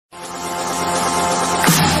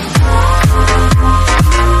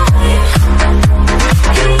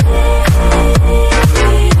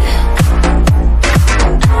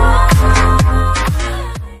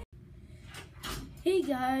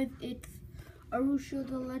Arusha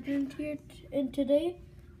the Legend here, and today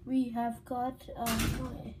we have got,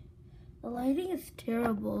 the lighting is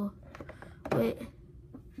terrible. Wait.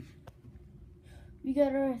 We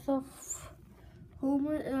got ourselves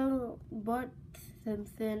Homer, BART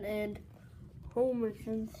Simpson, and Homer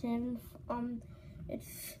Simpson.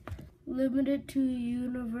 It's limited to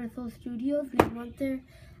Universal Studios. We went there.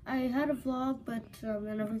 I had a vlog, but I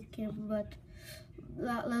never came. But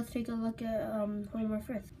let's take a look at Homer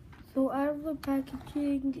first. So out of the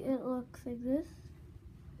packaging, it looks like this.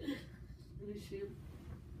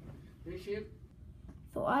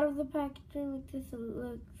 So out of the packaging like this, it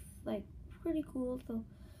looks like pretty cool. So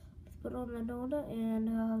let's put on the donut and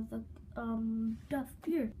the stuff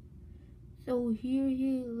here. So here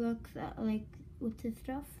he looks at like with his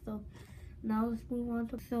stuff. So now let's move on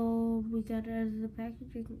to, so we got it as the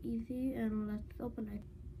packaging easy, and let's open it.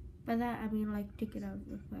 By that I mean like take it out of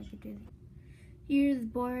the packaging. Here's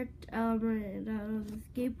Bart right out of the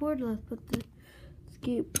skateboard. Let's put the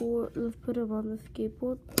skateboard, let's put him on the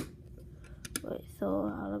skateboard. Wait,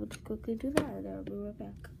 so let me just quickly do that and then I'll be right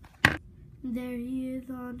back. There he is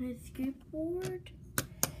on his skateboard.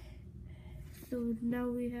 So now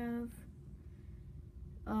we have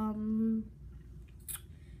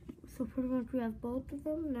so pretty much we have both of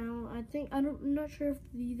them now. I'm not sure if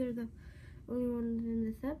these are the only ones in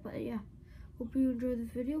the set, but yeah. Hope you enjoyed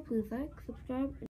this video. Please like, subscribe.